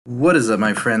What is up,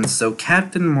 my friends? So,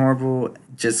 Captain Marvel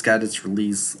just got its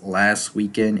release last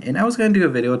weekend, and I was going to do a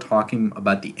video talking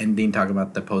about the ending, talking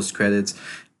about the post credits,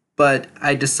 but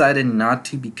I decided not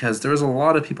to because there was a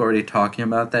lot of people already talking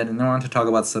about that, and I wanted to talk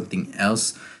about something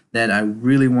else that I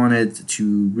really wanted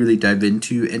to really dive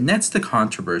into, and that's the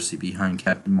controversy behind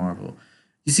Captain Marvel.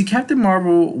 You see, Captain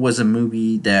Marvel was a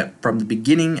movie that, from the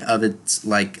beginning of its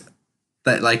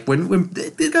when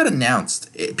it got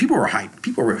announced, people were hyped.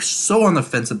 People were so on the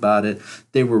fence about it.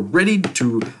 They were ready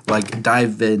to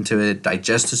dive into it,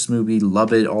 digest this movie,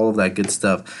 love it, all of that good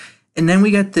stuff. And then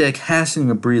we got the casting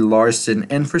of Brie Larson,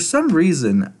 and for some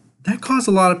reason, that caused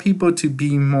a lot of people to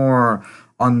be more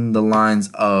on the lines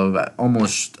of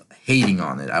almost hating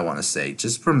on it. I want to say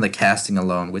just from the casting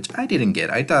alone, which I didn't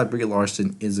get. I thought Brie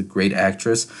Larson is a great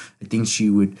actress. I think she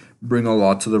would bring a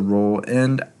lot to the role,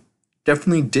 and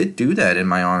definitely did do that in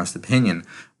my honest opinion.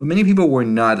 But many people were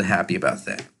not happy about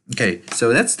that. Okay,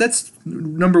 so that's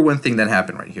number one thing that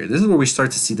happened right here. This is where we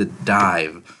start to see the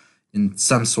dive in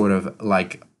some sort of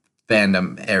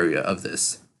fandom area of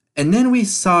this. And then we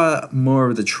saw more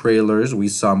of the trailers, we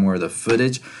saw more of the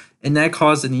footage, and that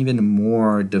caused an even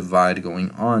more divide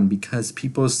going on because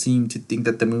people seemed to think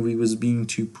that the movie was being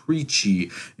too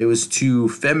preachy, it was too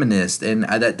feminist, and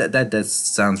that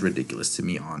sounds ridiculous to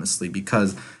me, honestly,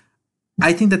 because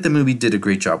I think that the movie did a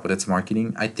great job with its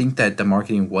marketing. I think that the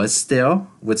marketing was stale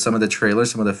with some of the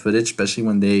trailers, some of the footage, especially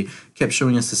when they kept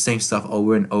showing us the same stuff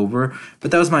over and over.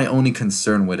 But that was my only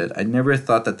concern with it. I never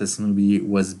thought that this movie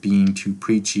was being too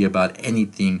preachy about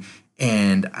anything.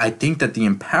 And I think that the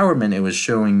empowerment it was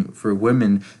showing for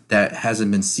women that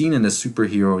hasn't been seen in the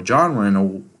superhero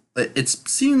genre,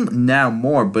 it's seen now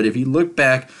more. But if you look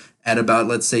back at about,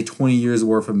 let's say, 20 years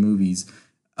worth of movies,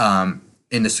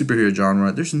 in the superhero genre,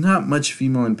 there's not much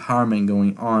female empowerment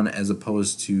going on as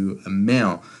opposed to a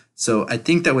male. So I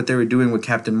think that what they were doing with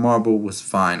Captain Marvel was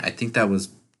fine. I think that was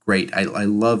great. I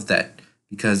love that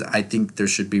because I think there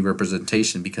should be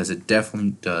representation because it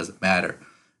definitely does matter.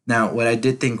 Now, what I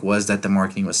did think was that the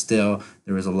marketing was still,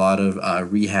 there was a lot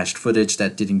of rehashed footage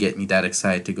that didn't get me that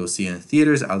excited to go see it in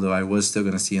theaters, although I was still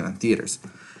going to see it in theaters.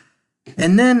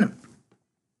 And then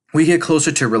we get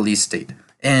closer to release date.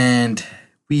 And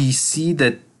we see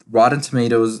that Rotten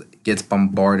Tomatoes gets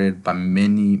bombarded by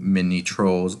many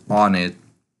trolls on it,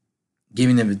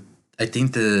 giving them. I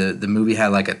think the movie had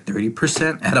like a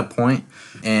 30% at a point,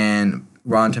 and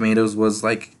Rotten Tomatoes was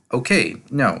like, okay,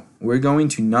 no, we're going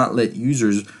to not let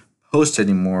users post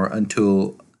anymore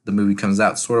until the movie comes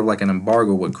out, sort of like an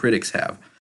embargo what critics have.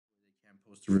 Can't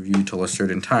post a review till a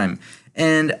certain time.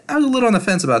 And I was a little on the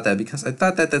fence about that because I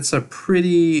thought that that's a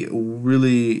pretty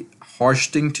really harsh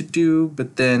thing to do,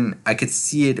 but then I could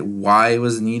see it why it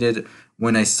was needed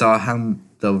when I saw how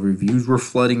the reviews were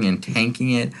flooding and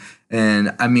tanking it.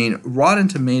 And I mean, Rotten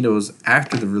Tomatoes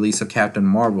after the release of Captain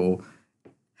Marvel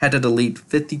had to delete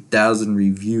 50,000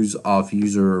 reviews off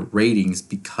user ratings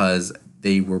because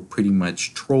they were pretty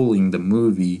much trolling the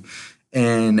movie.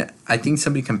 And I think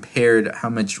somebody compared how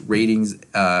much ratings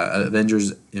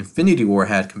Avengers Infinity War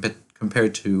had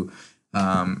compared to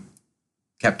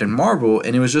Captain Marvel,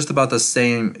 and it was just about the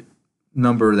same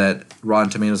number that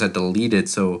Rotten Tomatoes had deleted.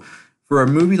 So for a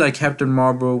movie like Captain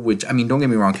Marvel, which, I mean, don't get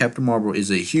me wrong, Captain Marvel is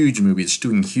a huge movie. It's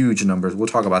doing huge numbers. We'll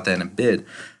talk about that in a bit.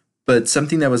 But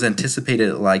something that was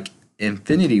anticipated like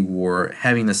Infinity War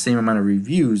having the same amount of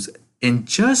reviews in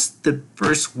just the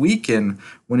first weekend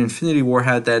when Infinity War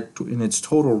had that in its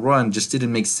total run just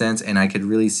didn't make sense, and I could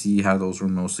really see how those were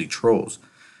mostly trolls.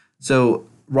 So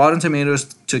Rotten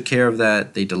Tomatoes took care of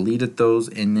that. They deleted those,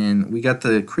 and then we got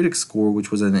the critic score,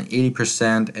 which was at an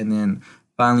 80%, and then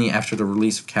finally after the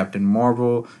release of Captain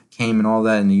Marvel came and all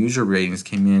that, and the user ratings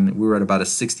came in, we were at about a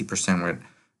 60% with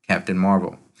Captain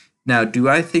Marvel. Now, do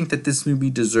I think that this movie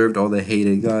deserved all the hate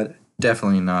it got?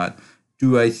 Definitely not.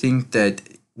 Do I think that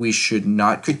we should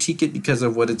not critique it because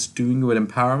of what it's doing with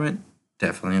empowerment?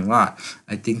 Definitely not.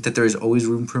 I think that there's always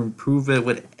room for improvement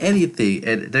with anything,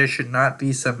 and there should not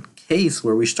be some case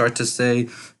where we start to say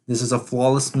this is a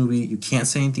flawless movie. You can't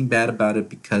say anything bad about it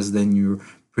because then you're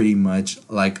pretty much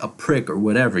like a prick or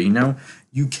whatever.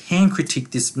 You can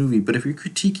critique this movie, but if you're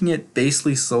critiquing it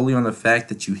basically solely on the fact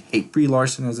that you hate Brie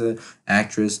Larson as an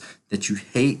actress, that you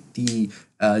hate the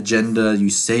agenda you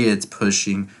say it's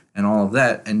pushing, and all of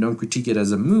that, and don't critique it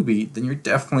as a movie, then you're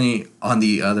definitely on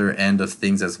the other end of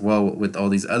things as well with all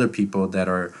these other people that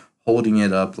are holding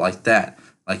it up like that,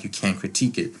 like you can't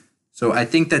critique it. So I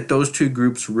think that those two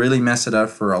groups really mess it up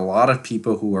for a lot of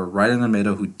people who are right in the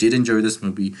middle, who did enjoy this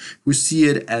movie, who see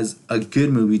it as a good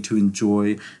movie to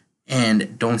enjoy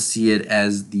and don't see it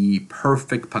as the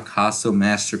perfect Picasso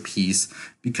masterpiece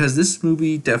because this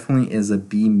movie definitely is a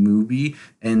B movie,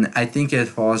 and I think it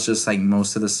falls just like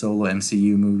most of the solo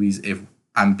MCU movies, if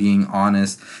I'm being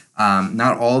honest.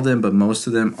 Not all of them, but most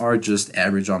of them are just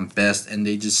average on best, and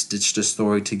they just stitch the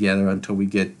story together until we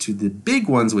get to the big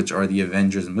ones, which are the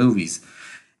Avengers movies.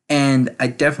 And I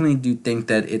definitely do think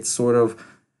that it's sort of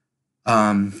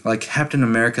like Captain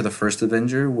America: The First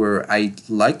Avenger, where I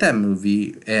like that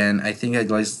movie, and I think I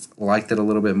liked it a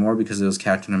little bit more because it was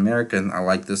Captain America, and I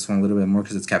like this one a little bit more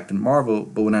because it's Captain Marvel.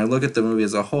 But when I look at the movie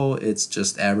as a whole, it's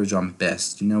just average on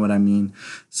best. You know what I mean?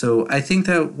 So I think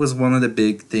that was one of the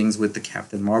big things with the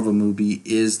Captain Marvel movie,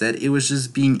 is that it was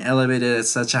just being elevated at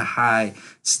such a high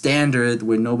standard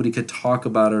where nobody could talk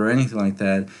about it or anything like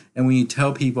that. And when you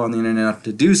tell people on the internet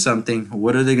to do something,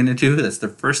 what are they going to do? That's the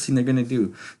first thing they're going to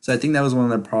do. So I think that was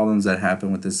one of the problems that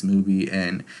happened with this movie,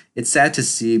 and it's sad to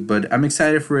see, but I'm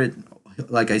excited for it.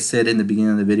 Like I said in the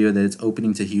beginning of the video, that it's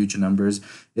opening to huge numbers.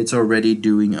 It's already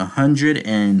doing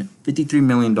 $153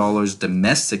 million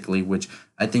domestically, which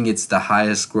I think it's the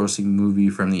highest grossing movie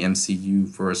from the MCU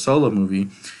for a solo movie.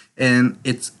 And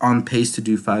it's on pace to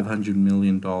do $500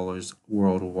 million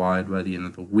worldwide by the end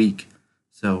of the week.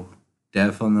 So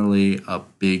definitely a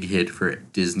big hit for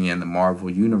Disney and the Marvel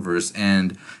Universe.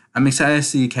 And I'm excited to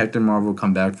see Captain Marvel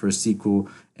come back for a sequel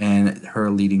and her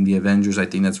leading the Avengers. I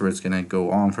think that's where it's going to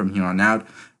go on from here on out.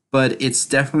 But it's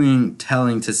definitely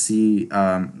telling to see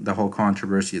the whole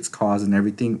controversy it's caused and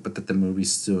everything, but that the movie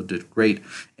still did great.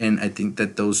 And I think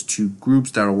that those two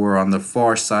groups that were on the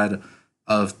far side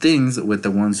of things, with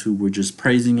the ones who were just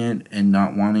praising it and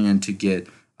not wanting it to get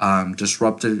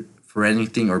disrupted for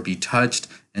anything or be touched,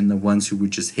 and the ones who were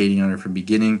just hating on it from the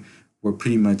beginning, were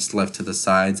pretty much left to the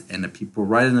sides. And the people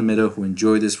right in the middle who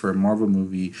enjoy this for a Marvel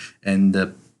movie and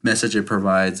the message it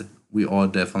provides, we all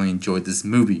definitely enjoyed this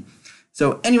movie.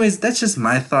 So anyways, that's just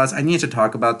my thoughts. I needed to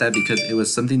talk about that because it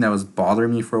was something that was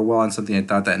bothering me for a while and something I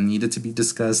thought that needed to be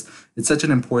discussed. It's such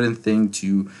an important thing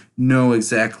to know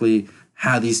exactly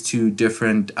how these two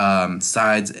different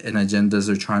sides and agendas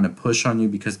are trying to push on you,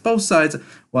 because both sides,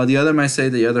 while the other might say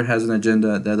the other has an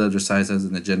agenda, the other side has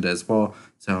an agenda as well.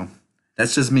 So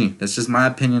that's just me. That's just my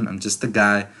opinion. I'm just the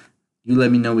guy. You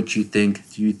let me know what you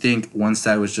think. Do you think one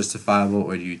side was justifiable,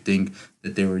 or do you think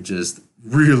that they were just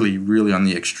really, really on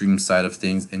the extreme side of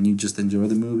things and you just enjoy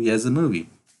the movie as a movie?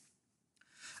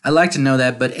 I'd like to know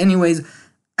that. But anyways,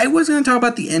 I was going to talk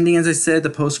about the ending, as I said, the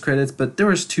post-credits, but there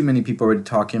was too many people already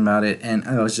talking about it, and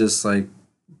I was just like,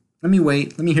 let me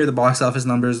wait. Let me hear the box office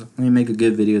numbers. Let me make a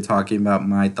good video talking about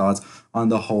my thoughts on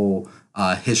the whole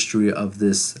history of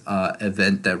this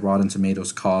event that Rotten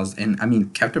Tomatoes caused. And I mean,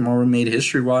 Captain Marvel made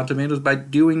history, Rotten Tomatoes, by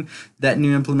doing that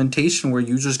new implementation where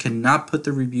users cannot put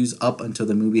the reviews up until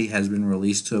the movie has been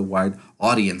released to a wide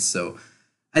audience. So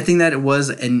I think that it was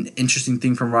an interesting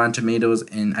thing from Rotten Tomatoes.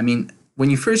 And I mean, when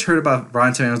you first heard about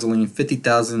Rotten Tomatoes only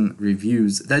 50,000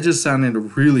 reviews, that just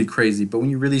sounded really crazy. But when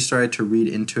you really started to read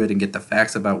into it and get the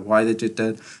facts about why they did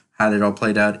that, how it all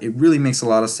played out, it really makes a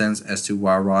lot of sense as to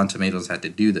why Rotten Tomatoes had to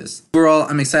do this. Overall,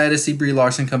 I'm excited to see Brie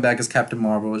Larson come back as Captain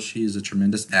Marvel. She is a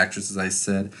tremendous actress, as I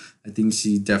said. I think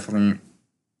she definitely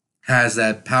has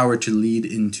that power to lead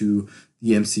into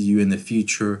the MCU in the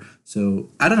future. So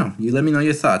I don't know. You let me know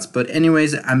your thoughts. But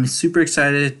anyways, I'm super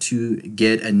excited to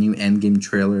get a new Endgame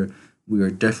trailer. We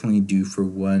are definitely due for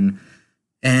one.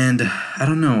 And I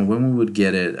don't know when we would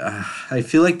get it. I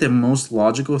feel like the most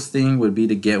logical thing would be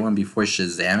to get one before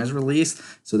Shazam is released.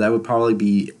 So that would probably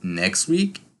be next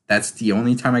week. That's the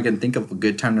only time I can think of a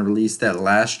good time to release that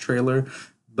last trailer.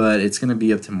 But it's going to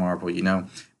be up to Marvel, you know.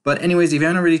 But anyways, if you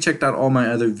haven't already checked out all my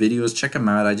other videos, check them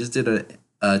out. I just did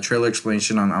a trailer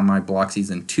explanation on my block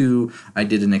season 2. I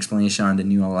did an explanation on the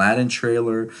new Aladdin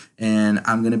trailer, and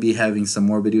I'm going to be having some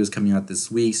more videos coming out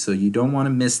this week, so you don't want to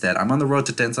miss that. I'm on the road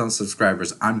to 10,000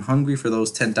 subscribers. I'm hungry for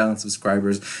those 10,000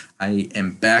 subscribers. I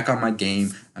am back on my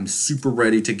game. I'm super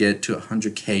ready to get to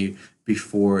 100K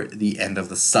before the end of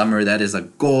the summer. That is a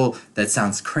goal. That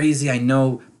sounds crazy, I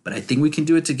know, but I think we can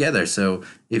do it together. So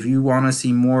if you want to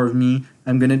see more of me,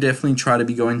 I'm going to definitely try to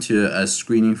be going to a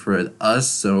screening for Us,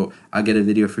 so I'll get a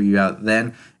video for you out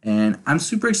then. And I'm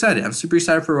super excited. I'm super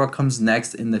excited for what comes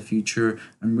next in the future.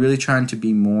 I'm really trying to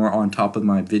be more on top of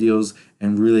my videos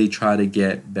and really try to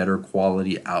get better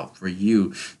quality out for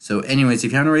you. So anyways,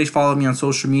 if you haven't already followed me on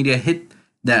social media, hit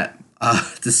that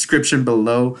description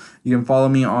below. You can follow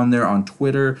me on there on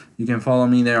Twitter. You can follow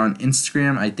me there on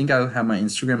Instagram. I think I'll have my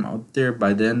Instagram out there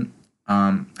by then.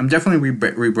 I'm definitely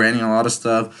rebranding a lot of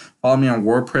stuff. Follow me on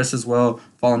WordPress as well.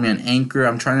 Follow me on Anchor.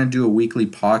 I'm trying to do a weekly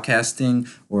podcasting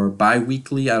or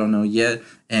bi-weekly. I don't know yet.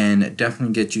 And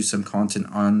definitely get you some content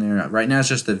on there. Right now it's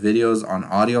just the videos on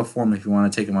audio form if you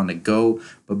want to take them on the go.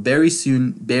 But very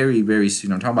soon, very, very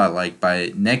soon, I'm talking about like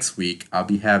by next week, I'll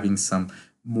be having some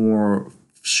more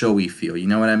showy feel. You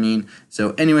know what I mean?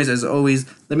 So anyways, as always,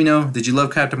 let me know. Did you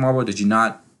love Captain Marvel? Did you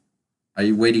not? Are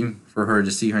you waiting for her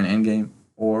to see her in Endgame?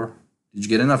 Or did you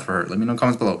get enough for her? Let me know in the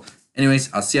comments below.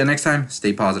 Anyways, I'll see you next time.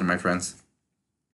 Stay positive, my friends.